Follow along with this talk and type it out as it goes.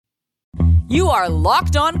You are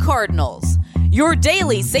Locked On Cardinals, your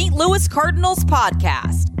daily St. Louis Cardinals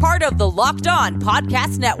podcast, part of the Locked On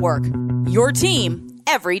Podcast Network, your team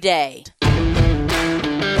every day.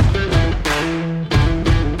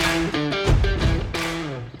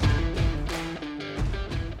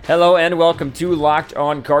 Hello and welcome to Locked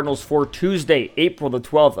On Cardinals for Tuesday, April the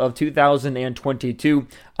 12th of 2022.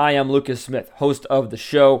 I am Lucas Smith, host of the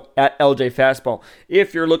show at LJ Fastball.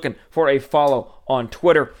 If you're looking for a follow on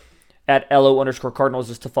Twitter, at LO_Cardinals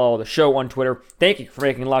is to follow the show on Twitter. Thank you for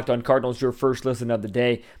making Locked On Cardinals your first listen of the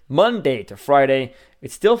day. Monday to Friday,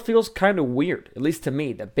 it still feels kind of weird, at least to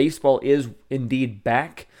me, that baseball is indeed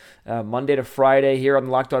back. Monday to Friday here on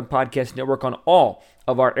the Locked On Podcast Network on all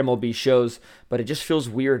of our MLB shows, but it just feels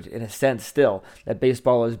weird in a sense still that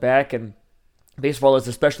baseball is back, and baseball is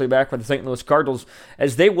especially back for the St. Louis Cardinals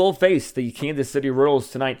as they will face the Kansas City Royals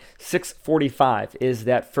tonight. 6:45 is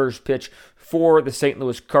that first pitch for the St.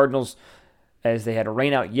 Louis Cardinals as they had a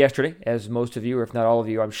rain out yesterday, as most of you, or if not all of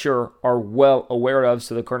you, I'm sure, are well aware of.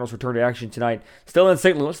 So the Cardinals return to action tonight. Still in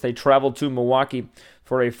St. Louis, they traveled to Milwaukee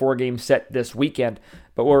for a 4-game set this weekend.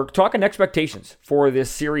 But we're talking expectations for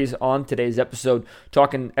this series on today's episode,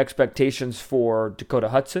 talking expectations for Dakota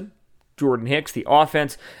Hudson, Jordan Hicks, the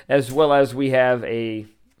offense, as well as we have a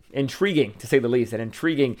intriguing, to say the least, an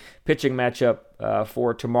intriguing pitching matchup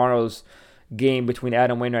for tomorrow's game between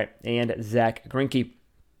Adam Wainwright and Zach Greinke.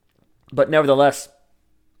 But nevertheless,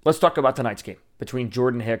 let's talk about tonight's game between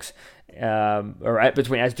Jordan Hicks, as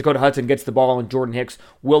Dakota Hudson gets the ball and Jordan Hicks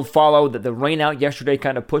will follow. The rain out yesterday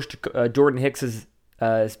kind of pushed Jordan Hicks's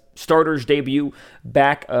starter's debut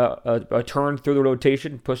back a turn through the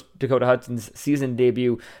rotation, pushed Dakota Hudson's season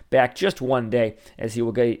debut back just one day, as he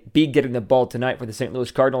will be getting the ball tonight for the St.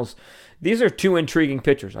 Louis Cardinals. These are two intriguing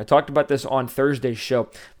pitchers. I talked about this on Thursday's show,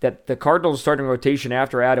 that the Cardinals starting rotation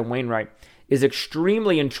after Adam Wainwright is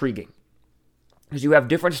extremely intriguing, because you have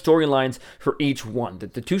different storylines for each one.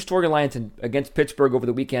 The two storylines against Pittsburgh over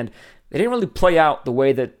the weekend, they didn't really play out the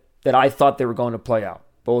way that I thought they were going to play out.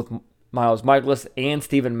 Both Miles Mikolas and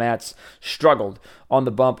Steven Matz struggled on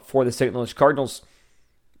the bump for the St. Louis Cardinals.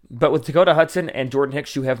 But with Dakota Hudson and Jordan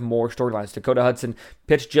Hicks, you have more storylines. Dakota Hudson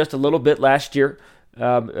pitched just a little bit last year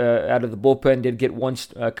out of the bullpen, did get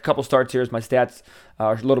a couple starts here, as my stats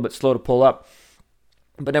are a little bit slow to pull up.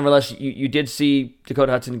 But nevertheless, you did see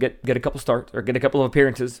Dakota Hudson get a couple starts, or get a couple of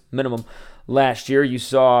appearances, minimum, last year. You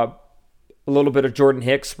saw a little bit of Jordan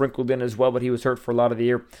Hicks sprinkled in as well, but he was hurt for a lot of the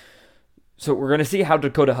year. So we're going to see how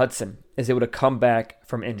Dakota Hudson is able to come back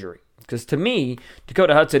from injury. Because to me,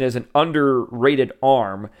 Dakota Hudson is an underrated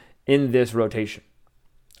arm in this rotation.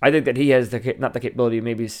 I think that he has not the capability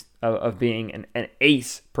maybe of being an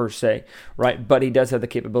ace per se, right? But he does have the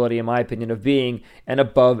capability, in my opinion, of being an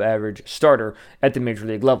above-average starter at the major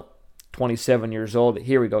league level. 27 years old.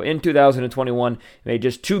 Here we go. In 2021, he made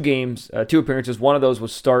just two appearances. One of those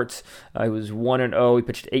was starts. He was 1-0. He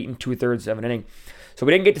pitched 8 2/3 of an inning. So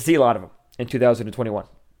we didn't get to see a lot of him in 2021.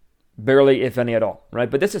 Barely, if any at all, right?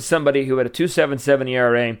 But this is somebody who had a 2.77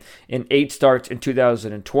 ERA in 8 starts in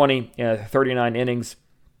 2020, 39 innings.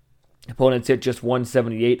 Opponents hit just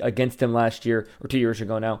 178 against him last year, or 2 years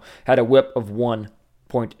ago now. Had a whip of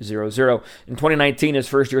 1.00. In 2019, his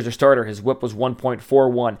first year as a starter, his whip was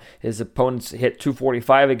 1.41. His opponents hit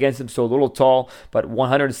 245 against him, so a little tall, but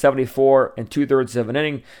 174 2/3 of an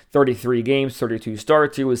inning, 33 games, 32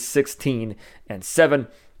 starts. He was 16-7.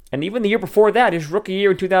 And even the year before that, his rookie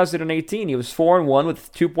year in 2018, he was 4-1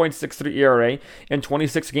 with 2.63 ERA and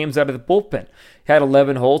 26 games out of the bullpen. He had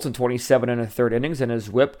 11 holds in 27 1/3 innings, and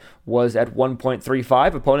his whip was at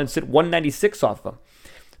 1.35. Opponents hit 196 off of him.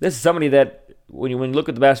 This is somebody that, when you look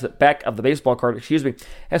at the back of the baseball card,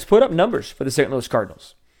 has put up numbers for the St. Louis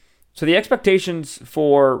Cardinals. So the expectations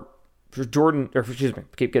for Dakota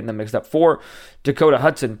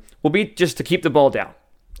Hudson will be just to keep the ball down.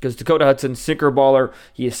 Because Dakota Hudson, sinker baller,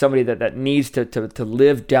 he is somebody that needs to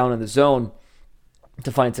live down in the zone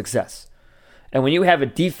to find success. And when you have a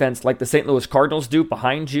defense like the St. Louis Cardinals do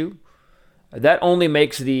behind you, that only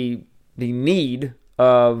makes the need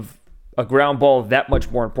of a ground ball that much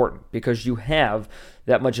more important, because you have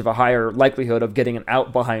that much of a higher likelihood of getting an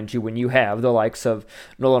out behind you when you have the likes of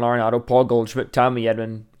Nolan Arenado, Paul Goldschmidt, Tommy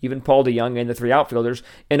Edman, even Paul DeYoung and the 3 outfielders,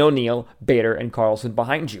 and O'Neill, Bader, and Carlson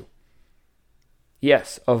behind you.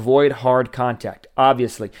 Yes, avoid hard contact,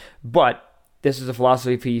 obviously, but this is a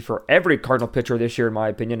philosophy for every Cardinal pitcher this year, in my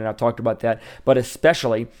opinion, and I've talked about that, but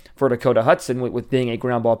especially for Dakota Hudson with being a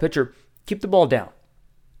ground ball pitcher, keep the ball down.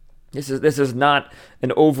 This is not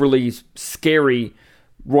an overly scary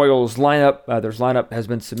Royals lineup. Their lineup has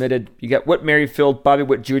been submitted. You got Whit Merrifield, Bobby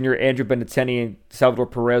Witt Jr., Andrew Benintendi, and Salvador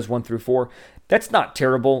Perez 1 through 4. That's not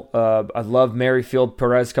terrible. I love Merrifield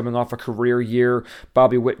Perez coming off a career year.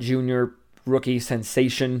 Bobby Witt Jr., rookie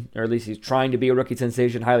sensation, or at least he's trying to be a rookie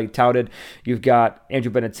sensation, highly touted. You've got Andrew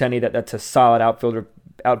Benintendi, that's a solid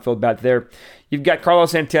outfield bat there. You've got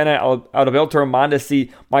Carlos Santana, Adalberto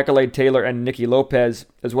Mondesi, Michael A. Taylor, and Nicky Lopez,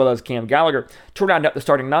 as well as Cam Gallagher, to round up the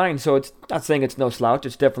starting 9. So it's not saying it's no slouch.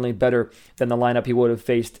 It's definitely better than the lineup he would have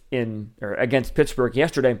faced against Pittsburgh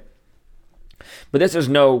yesterday. But this is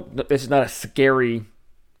not a scary,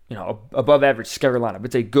 above average scary lineup.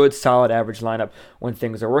 It's a good, solid average lineup when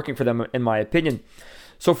things are working for them, in my opinion.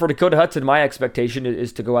 So for Dakota Hudson, my expectation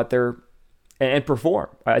is to go out there and perform.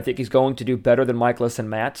 I think he's going to do better than Michaelis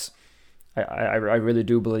and Matz. I really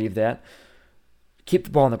do believe that. Keep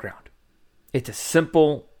the ball on the ground. It's a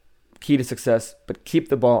simple key to success, but keep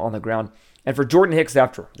the ball on the ground. And for Jordan Hicks,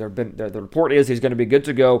 the report is he's going to be good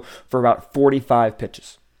to go for about 45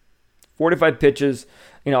 pitches. 45 pitches.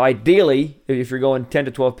 Ideally, if you're going 10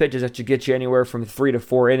 to 12 pitches, that should get you anywhere from 3 to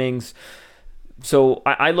 4 innings. So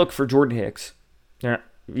I look for Jordan Hicks.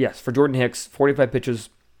 Yes, for Jordan Hicks, 45 pitches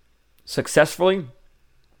successfully.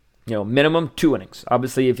 Minimum 2 innings.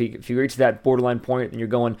 Obviously, if you reach that borderline point and you're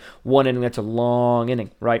going 1 inning, that's a long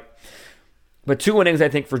inning, right? But 2 innings, I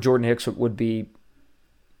think, for Jordan Hicks would be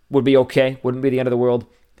okay. Wouldn't be the end of the world.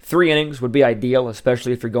 3 innings would be ideal,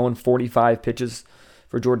 especially if you're going 45 pitches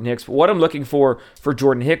for Jordan Hicks. But what I'm looking for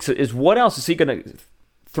Jordan Hicks is what else is he going to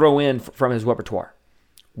throw in from his repertoire?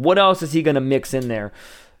 What else is he going to mix in there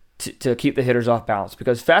to keep the hitters off balance?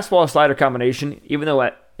 Because fastball-slider combination, even though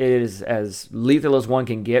it is as lethal as one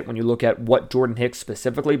can get when you look at what Jordan Hicks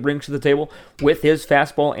specifically brings to the table with his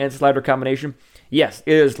fastball and slider combination, yes,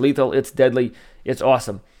 it is lethal, it's deadly, it's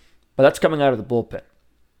awesome. But that's coming out of the bullpen.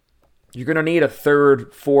 You're going to need a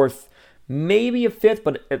third, fourth, maybe a fifth,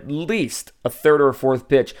 but at least a third or a fourth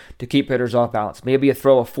pitch to keep hitters off balance. Maybe you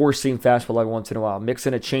throw a 4-seam fastball every once in a while. Mix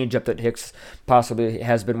in a changeup that Hicks possibly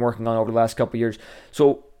has been working on over the last couple of years.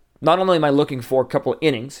 So not only am I looking for a couple of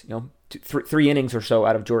innings, 3 innings or so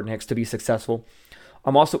out of Jordan Hicks to be successful,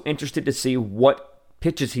 I'm also interested to see what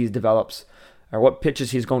pitches he develops or what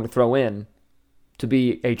pitches he's going to throw in to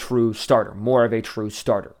be a true starter, more of a true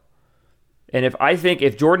starter. And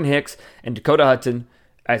if Jordan Hicks and Dakota Hudson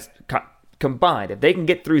as combined, if they can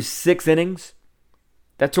get through 6 innings,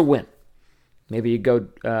 that's a win. Maybe you go,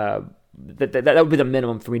 that would be the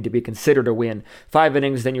minimum for me to be considered a win. 5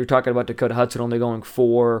 innings, then you're talking about Dakota Hudson only going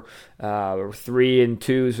 4 or 3 and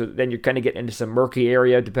 2, so then you're kind of getting into some murky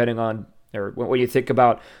area depending on, or what you think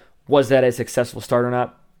about, was that a successful start or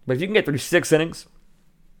not? But if you can get through 6 innings,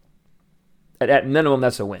 at minimum,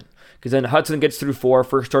 that's a win. Because then Hudson gets through 4,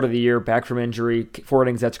 first start of the year, back from injury, 4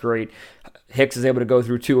 innings, that's great. Hicks is able to go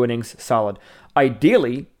through 2 innings, solid.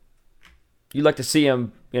 Ideally, you'd like to see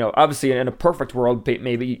him, obviously in a perfect world,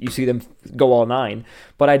 maybe you see them go all 9.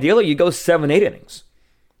 But ideally, you go 7, 8 innings,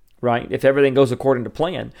 right? If everything goes according to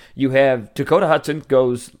plan. You have Dakota Hudson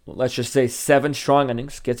goes, let's just say, 7 strong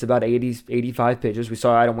innings, gets about 80, 85 pitches. We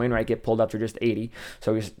saw Adam Wainwright get pulled after just 80.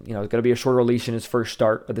 So he's, it's going to be a shorter leash in his first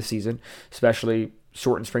start of the season, especially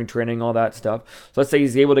short in spring training, all that stuff. So let's say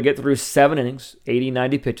he's able to get through 7 innings, 80,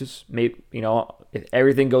 90 pitches. Maybe, if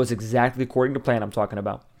everything goes exactly according to plan, I'm talking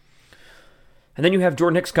about. And then you have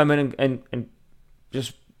Jordan Hicks come in and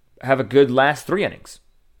just have a good last 3 innings.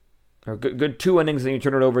 Or good 2 innings, and then you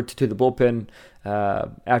turn it over to the bullpen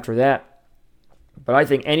after that. But I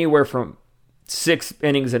think anywhere from 6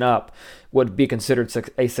 innings and up would be considered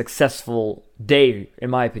a successful day, in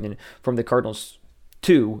my opinion, from the Cardinals'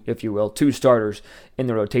 2, if you will, 2 starters in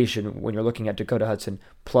the rotation when you're looking at Dakota Hudson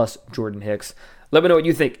plus Jordan Hicks. Let me know what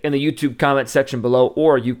you think in the YouTube comment section below,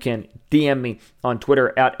 or you can DM me on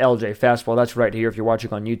Twitter at LJ Fastball. That's right here if you're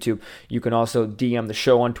watching on YouTube. You can also DM the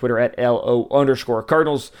show on Twitter at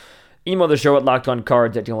LO_Cardinals. Email the show at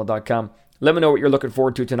lockedoncards@gmail.com. Let me know what you're looking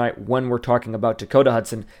forward to tonight when we're talking about Dakota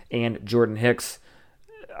Hudson and Jordan Hicks.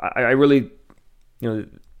 I really,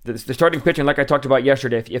 the starting pitching, like I talked about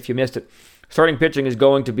yesterday, if you missed it, starting pitching is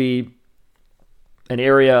going to be an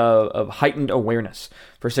area of heightened awareness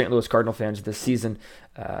for St. Louis Cardinal fans this season.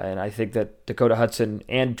 And I think that Dakota Hudson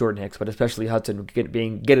and Jordan Hicks, but especially Hudson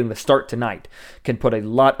getting the start tonight, can put a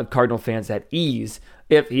lot of Cardinal fans at ease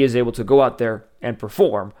if he is able to go out there and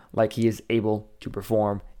perform like he is able to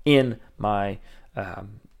perform in my,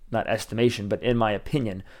 not estimation, but in my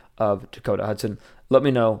opinion of Dakota Hudson. Let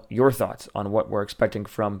me know your thoughts on what we're expecting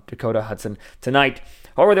from Dakota Hudson tonight.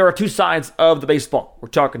 However, there are two sides of the baseball. We're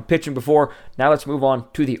talking pitching before. Now let's move on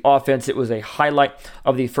to the offense. It was a highlight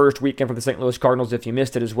of the first weekend for the St. Louis Cardinals. If you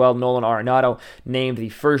missed it as well, Nolan Arenado named the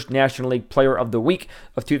first National League Player of the Week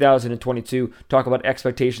of 2022. Talk about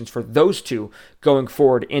expectations for those two going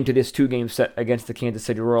forward into this two-game set against the Kansas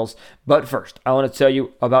City Royals. But first, I want to tell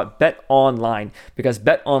you about BetOnline, because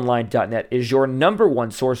BetOnline.net is your number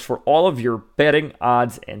one source for all of your betting,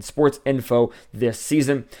 odds, and sports info this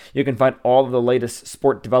season. You can find all of the latest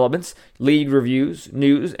sport developments, league reviews,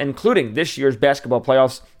 news, including this year's basketball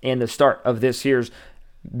playoffs and the start of this year's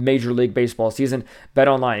Major League Baseball season.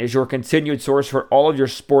 BetOnline is your continued source for all of your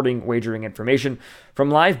sporting wagering information, from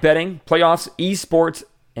live betting, playoffs, esports,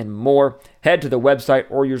 and more. Head to the website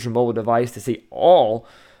or use your mobile device to see all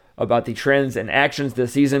about the trends and actions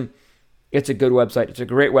this season. It's a good website. It's a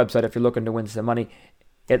great website if you're looking to win some money.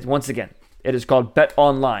 Once again, it is called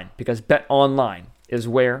BetOnline, because BetOnline is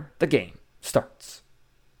where the game starts.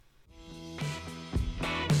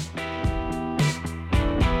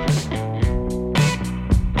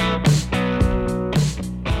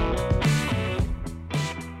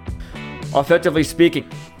 Offensively speaking,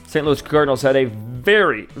 St. Louis Cardinals had a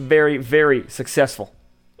very, very, very successful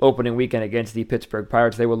opening weekend against the Pittsburgh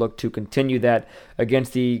Pirates. They will look to continue that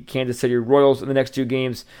against the Kansas City Royals in the next two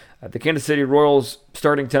games. The Kansas City Royals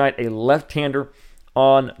starting tonight, a left-hander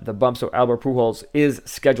on the bump, so Albert Pujols is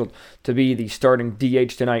scheduled to be the starting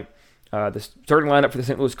DH tonight. The starting lineup for the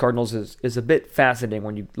St. Louis Cardinals is a bit fascinating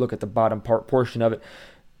when you look at the bottom portion of it.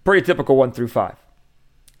 Pretty typical 1 through 5.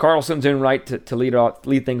 Carlson's in right to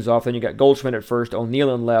lead things off. Then you got Goldschmidt at first,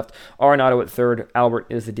 O'Neill in left, Arenado at third. Albert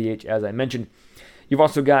is the DH, as I mentioned. You've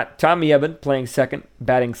also got Tommy Edman playing second,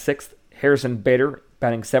 batting sixth. Harrison Bader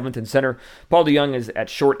batting seventh in center. Paul DeJong is at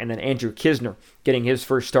short, and then Andrew Knizner getting his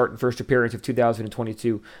first start and first appearance of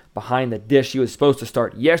 2022 behind the dish. He was supposed to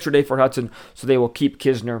start yesterday for Hudson, so they will keep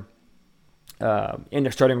Knizner in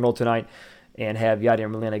the starting role tonight and have Yadier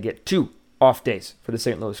Molina get 2 off days for the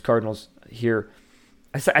St. Louis Cardinals here.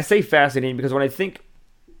 I say fascinating because when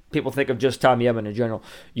people think of just Tommy Edman in general,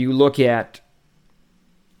 you look at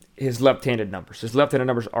his left-handed numbers. His left-handed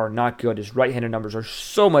numbers are not good. His right-handed numbers are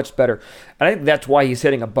so much better. And I think that's why he's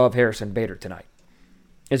hitting above Harrison Bader tonight.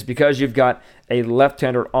 It's because you've got a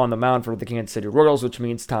left-hander on the mound for the Kansas City Royals, which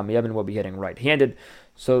means Tommy Edman will be hitting right-handed.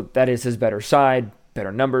 So that is his better side,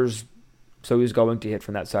 better numbers. So he's going to hit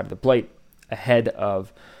from that side of the plate ahead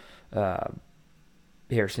of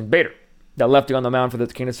Harrison Bader. That lefty on the mound for the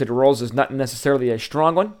Kansas City Royals is not necessarily a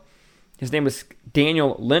strong one. His name is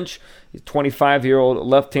Daniel Lynch. He's a 25-year-old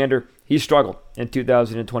left-hander. He struggled in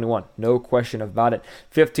 2021, no question about it.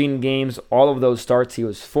 15 games, all of those starts. He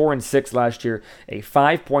was 4-6 last year, a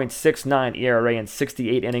 5.69 ERA in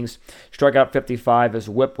 68 innings. Struck out 55. His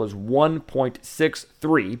WHIP was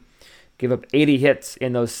 1.63. Gave up 80 hits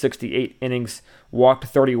in those 68 innings. Walked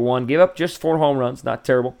 31. Gave up just 4 home runs, not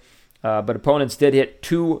terrible. But opponents did hit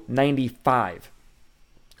 295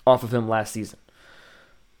 off of him last season.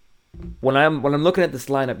 When I'm looking at this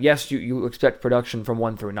lineup, yes, you expect production from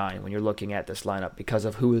 1 through 9 when you're looking at this lineup because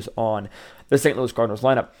of who is on the St. Louis Cardinals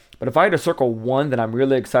lineup. But if I had to circle one that I'm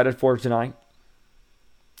really excited for tonight,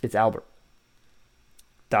 it's Albert.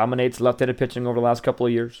 Dominates left-handed pitching over the last couple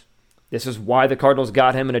of years. This is why the Cardinals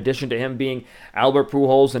got him, in addition to him being Albert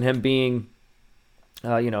Pujols and him being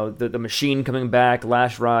the machine coming back,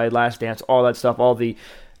 last ride, last dance, all that stuff, all the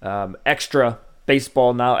extra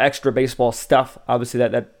baseball stuff. Obviously,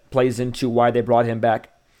 that plays into why they brought him back.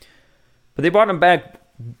 But they brought him back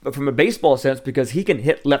from a baseball sense because he can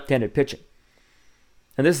hit left-handed pitching.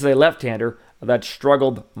 And this is a left-hander that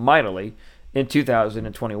struggled mightily in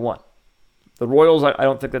 2021. The Royals, I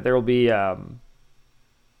don't think that there will be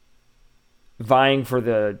vying for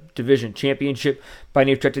the division championship by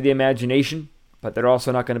any stretch of the imagination. But they're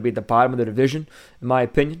also not going to be at the bottom of the division, in my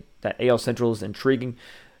opinion. That AL Central is intriguing.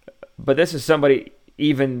 But this is somebody,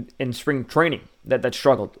 even in spring training, that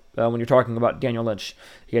struggled when you're talking about Daniel Lynch.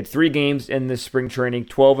 He had 3 games in this spring training,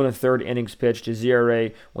 12 1/3 innings pitched. His ERA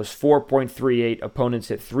was 4.38. Opponents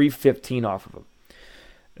hit 315 off of him.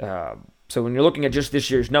 So when you're looking at just this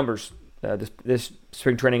year's numbers, this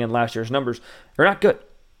spring training and last year's numbers, they're not good.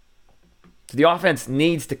 So the offense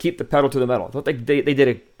needs to keep the pedal to the metal. I thought they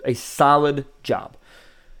did a solid job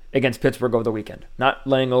against Pittsburgh over the weekend. Not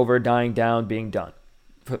laying over, dying down, being done.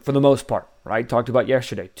 For the most part, right? Talked about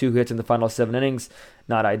yesterday. 2 hits in the final 7 innings.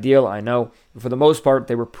 Not ideal, I know. But for the most part,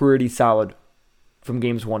 they were pretty solid from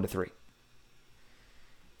games 1 to 3.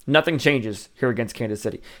 Nothing changes here against Kansas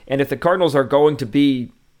City. And if the Cardinals are going to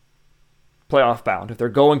be playoff bound, if they're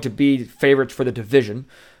going to be favorites for the division,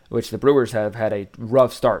 which the Brewers have had a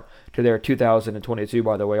rough start to their 2022,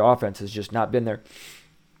 by the way. Offense has just not been there.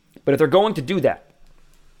 But if they're going to do that,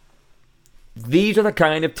 these are the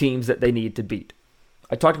kind of teams that they need to beat.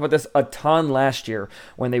 I talked about this a ton last year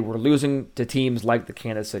when they were losing to teams like the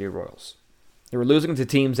Kansas City Royals. They were losing to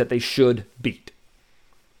teams that they should beat.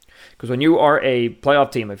 Because when you are a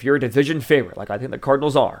playoff team, if you're a division favorite, like I think the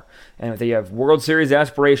Cardinals are, and if they have World Series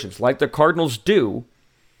aspirations like the Cardinals do,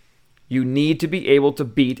 you need to be able to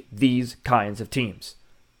beat these kinds of teams.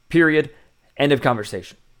 Period. End of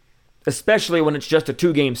conversation. Especially when it's just a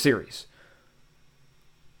 2-game series.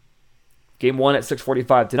 Game 1 at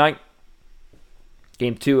 6:45 tonight.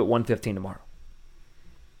 Game 2 at 1:15 tomorrow.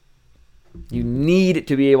 You need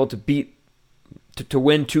to be able to beat, to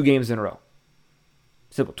win 2 games in a row.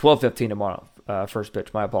 Simple. 12:15 tomorrow. First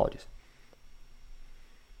pitch. My apologies.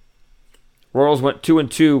 Royals went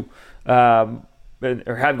 2-2,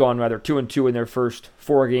 or have gone rather 2-2 in their first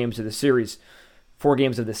 4 games of the series, 4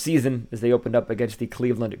 games of the season, as they opened up against the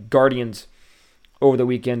Cleveland Guardians over the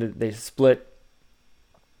weekend. They split.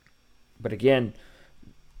 But again,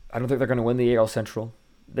 I don't think they're going to win the AL Central.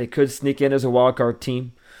 They could sneak in as a wildcard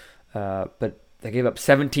team, but they gave up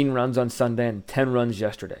 17 runs on Sunday and 10 runs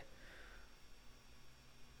yesterday.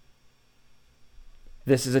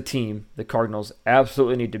 This is a team the Cardinals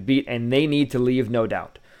absolutely need to beat, and they need to leave no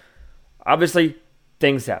doubt. Obviously,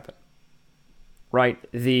 things happen, right?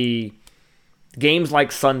 The games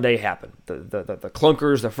like Sunday happen. The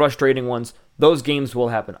clunkers, the frustrating ones, those games will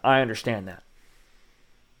happen. I understand that.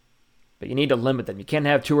 But you need to limit them. You can't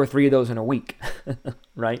have 2 or 3 of those in a week,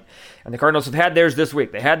 right? And the Cardinals have had theirs this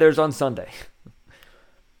week. They had theirs on Sunday.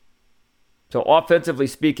 So offensively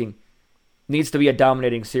speaking, needs to be a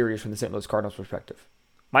dominating series from the St. Louis Cardinals perspective.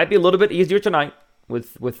 Might be a little bit easier tonight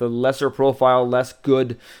with a lesser profile, less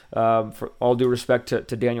good, for all due respect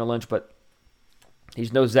to Daniel Lynch, but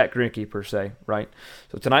he's no Zach Greinke per se, right?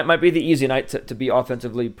 So tonight might be the easy night to be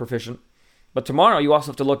offensively proficient. But tomorrow you also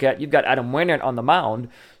have to look at, you've got Adam Wainwright on the mound,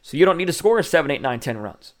 so you don't need to score 7, 8, 9, 10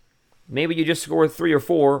 runs. Maybe you just score 3 or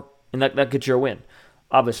 4, and that gets you a win.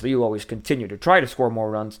 Obviously, you always continue to try to score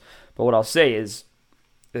more runs, but what I'll say is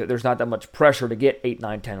there's not that much pressure to get 8,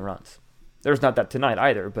 9, 10 runs. There's not that tonight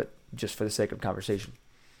either, but just for the sake of conversation.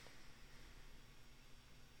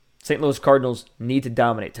 St. Louis Cardinals need to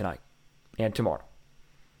dominate tonight and tomorrow.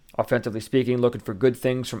 Offensively speaking, looking for good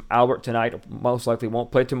things from Albert tonight. Most likely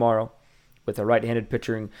won't play tomorrow with a right-handed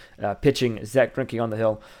pitching Zach Greinke on the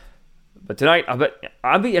hill. But tonight,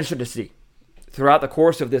 I'll be interested to see, throughout the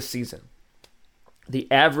course of this season,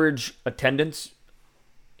 the average attendance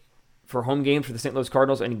for home games for the St. Louis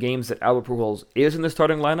Cardinals and games that Albert Pujols is in the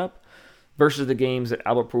starting lineup versus the games that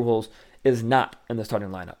Albert Pujols is not in the starting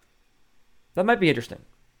lineup. That might be interesting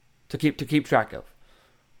to keep track of.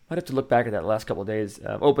 Might have to look back at that last couple of days.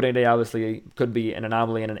 Opening day obviously could be an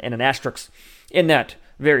anomaly and an asterisk in that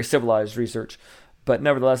very civilized research. But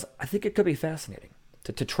nevertheless, I think it could be fascinating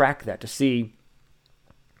to track that, to see,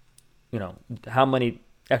 how many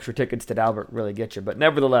extra tickets did Albert really get you. But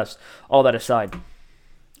nevertheless, all that aside,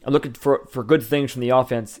 I'm looking for good things from the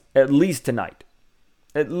offense, at least tonight.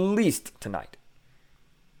 With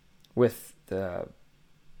the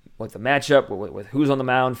matchup, with who's on the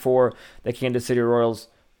mound for the Kansas City Royals.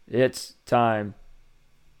 It's time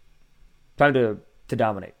to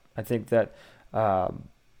dominate. I think that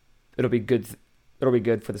it'll be good. It'll be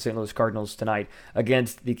good for the St. Louis Cardinals tonight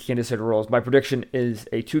against the Kansas City Royals. My prediction is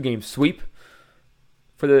a 2-game sweep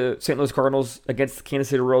for the St. Louis Cardinals against the Kansas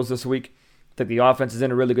City Royals this week. I think the offense is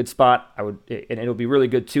in a really good spot. And it'll be really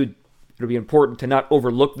good too. It'll be important to not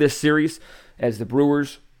overlook this series, as the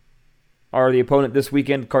Brewers are the opponent this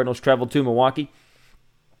weekend. Cardinals travel to Milwaukee.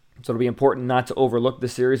 So it'll be important not to overlook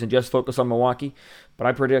this series and just focus on Milwaukee. But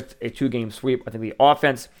I predict a 2-game sweep. I think the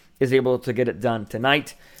offense is able to get it done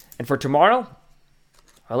tonight. And for tomorrow,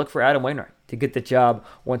 I look for Adam Wainwright to get the job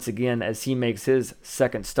once again as he makes his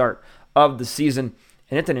second start of the season.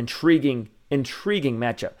 And it's an intriguing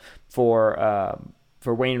matchup for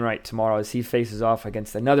Wainwright tomorrow as he faces off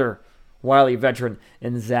against another wily veteran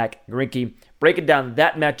in Zach Greinke. Breaking down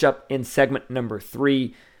that matchup in segment number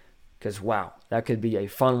 3. Because, wow, that could be a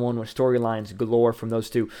fun one with storylines galore from those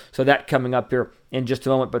two. So that coming up here in just a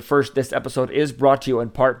moment. But first, this episode is brought to you in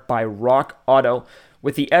part by Rock Auto.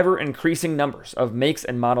 With the ever-increasing numbers of makes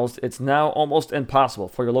and models, it's now almost impossible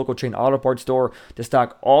for your local chain auto parts store to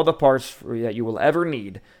stock all the parts that you will ever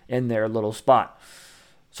need in their little spot.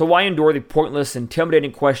 So why endure the pointless,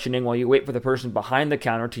 intimidating questioning while you wait for the person behind the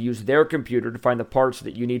counter to use their computer to find the parts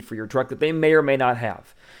that you need for your truck that they may or may not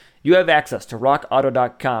have? You have access to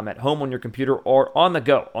rockauto.com at home on your computer or on the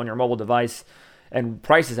go on your mobile device. And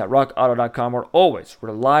prices at rockauto.com are always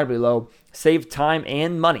reliably low. Save time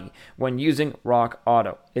and money when using Rock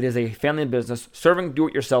Auto. It is a family business serving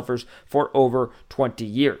do-it-yourselfers for over 20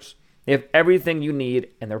 years. They have everything you need,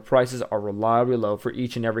 and their prices are reliably low for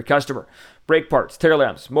each and every customer. Brake parts, tail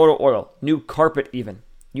lamps, motor oil, new carpet even.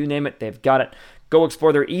 You name it, they've got it. Go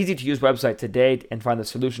explore their easy-to-use website today and find the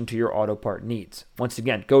solution to your auto part needs. Once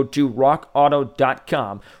again, go to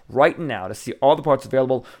rockauto.com right now to see all the parts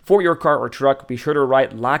available for your car or truck. Be sure to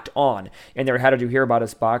write Locked On in their How Did You Hear About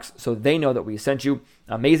Us box so they know that we sent you.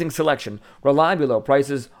 Amazing selection, reliably low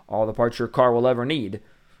prices, all the parts your car will ever need.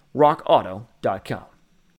 rockauto.com.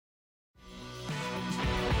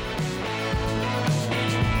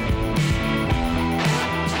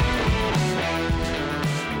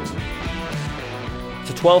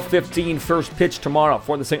 It's a 12:15 first pitch tomorrow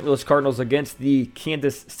for the St. Louis Cardinals against the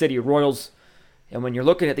Kansas City Royals. And when you're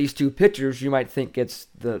looking at these two pitchers, you might think it's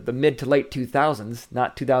the mid to late 2000s,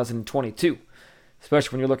 not 2022,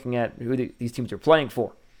 especially when you're looking at who these teams are playing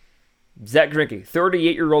for. Zach Greinke,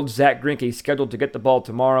 38-year-old Zach Greinke, scheduled to get the ball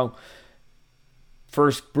tomorrow.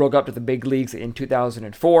 First broke up to the big leagues in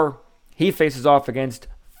 2004. He faces off against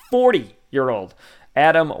 40-year-old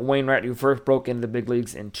Adam Wainwright, who first broke into the big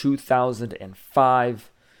leagues in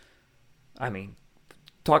 2005. I mean,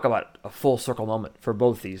 talk about a full circle moment for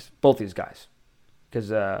both these guys. Because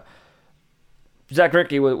Zach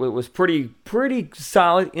Greinke was pretty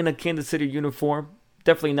solid in a Kansas City uniform.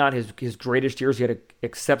 Definitely not his greatest years. He had an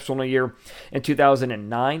exceptional year in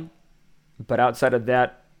 2009. But outside of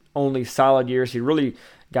that, only solid years. He really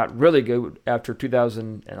got really good after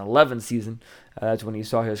 2011 season. That's when he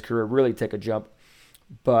saw his career really take a jump.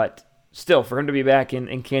 But still, for him to be back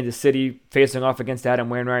in Kansas City facing off against Adam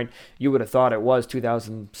Wainwright, you would have thought it was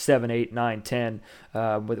 2007, 8, 9, 10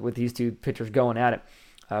 with these two pitchers going at it.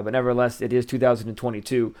 But nevertheless, it is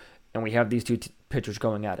 2022, and we have these two pitchers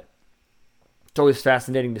going at it. It's always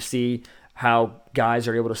fascinating to see how guys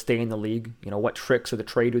are able to stay in the league. You know, what tricks of the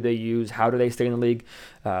trade do they use? How do they stay in the league?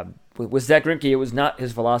 With Zach Greinke, it was not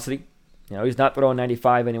his velocity. You know, he's not throwing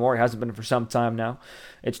 95 anymore. He hasn't been for some time now.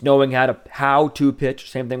 It's knowing how to pitch.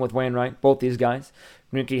 Same thing with Wainwright. Both these guys.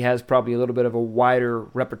 Greinke has probably a little bit of a wider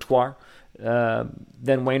repertoire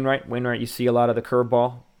than Wainwright. Wainwright, you see a lot of the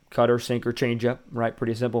curveball, cutter, sinker, changeup. Right,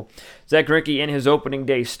 pretty simple. Zach Greinke in his opening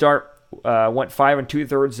day start went 5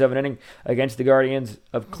 2/3 of an inning against the Guardians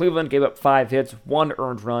of Cleveland. Gave up 5 hits, 1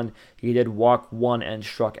 earned run. He did walk 1 and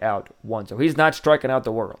struck out 1. So he's not striking out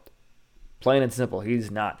the world. Plain and simple, he's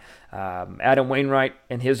not. Adam Wainwright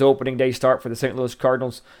in his opening day start for the St. Louis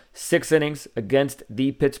Cardinals, 6 innings against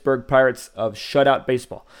the Pittsburgh Pirates of shutout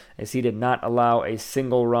baseball, as he did not allow a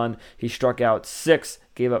single run. He struck out 6,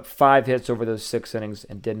 gave up 5 hits over those 6 innings,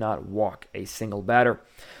 and did not walk a single batter.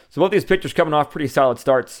 So both these pitchers coming off pretty solid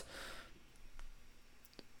starts.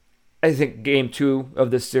 I think Game 2 of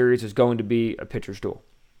this series is going to be a pitcher's duel.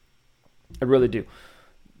 I really do.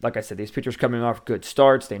 Like I said, these pitchers coming off good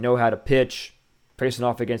starts. They know how to pitch, facing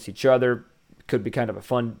off against each other. Could be kind of a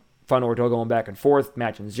fun ordeal going back and forth,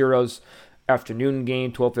 matching zeros. Afternoon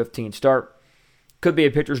game, 12:15 start. Could be a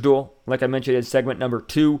pitcher's duel. Like I mentioned in segment number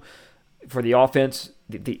 2, for the offense,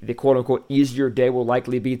 the quote-unquote easier day will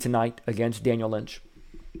likely be tonight against Daniel Lynch.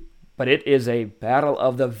 But it is a battle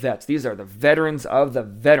of the vets. These are the veterans of the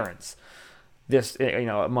veterans. This,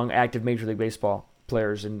 among active Major League Baseball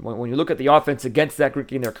players. And when you look at the offense against Zach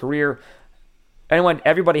Greinke in their career,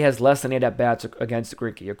 everybody has less than 8 at-bats against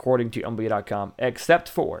Greinke, according to MLB.com, except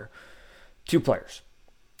for 2 players.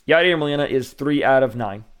 Yadier Molina is 3 out of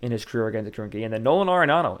 9 in his career against Greinke, and then Nolan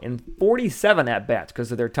Arenado in 47 at-bats because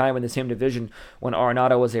of their time in the same division when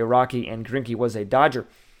Arenado was a Rocky and Greinke was a Dodger.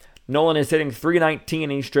 Nolan is hitting .319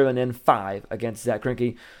 and he's driven in 5 against Zach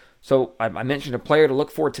Greinke. So I mentioned a player to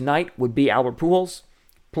look for tonight would be Albert Pujols.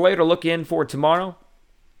 Player to look in for tomorrow,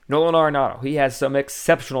 Nolan Arenado. He has some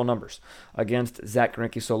exceptional numbers against Zach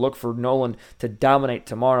Greinke, so look for Nolan to dominate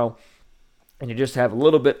tomorrow, and you just have a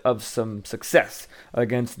little bit of some success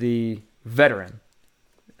against the veteran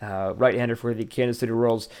right-hander for the Kansas City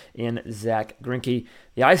Royals in Zach Greinke.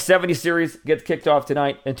 The I-70 series gets kicked off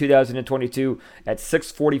tonight in 2022 at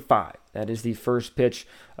 6:45. That is the first pitch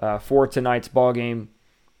for tonight's ballgame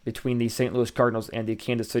between the St. Louis Cardinals and the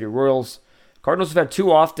Kansas City Royals. Cardinals have had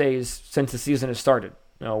 2 off days since the season has started.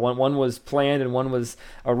 One was planned and one was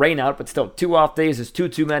a rain out, but still 2 off days is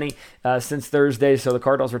too many since Thursday. So the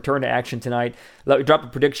Cardinals return to action tonight. Let me drop a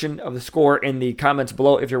prediction of the score in the comments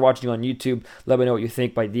below. If you're watching on YouTube, let me know what you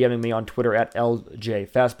think by DMing me on Twitter at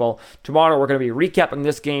LJ Fastball. Tomorrow we're going to be recapping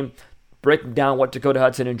this game, breaking down what Dakota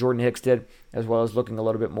Hudson and Jordan Hicks did, as well as looking a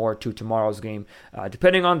little bit more to tomorrow's game.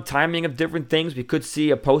 Depending on timing of different things, we could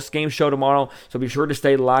see a post-game show tomorrow, so be sure to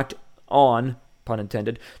stay locked on, pun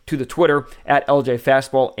intended, to the Twitter at LJ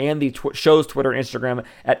Fastball and the show's Twitter and Instagram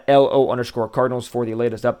at LO_Cardinals for the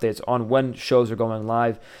latest updates on when shows are going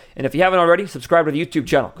live. And if you haven't already, subscribe to the YouTube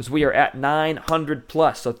channel because we are at 900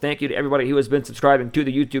 plus. So thank you to everybody who has been subscribing to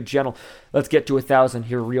the YouTube channel. Let's get to 1,000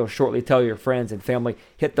 here real shortly. Tell your friends and family.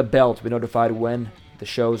 Hit the bell to be notified when the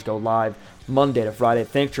shows go live Monday to Friday.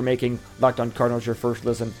 Thanks for making Locked On Cardinals your first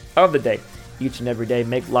listen of the day. Each and every day,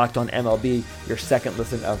 make Locked On MLB your second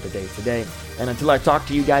listen of the day today. And until I talk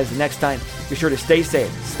to you guys next time, be sure to stay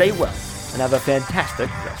safe, stay well, and have a fantastic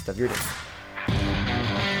rest of your day.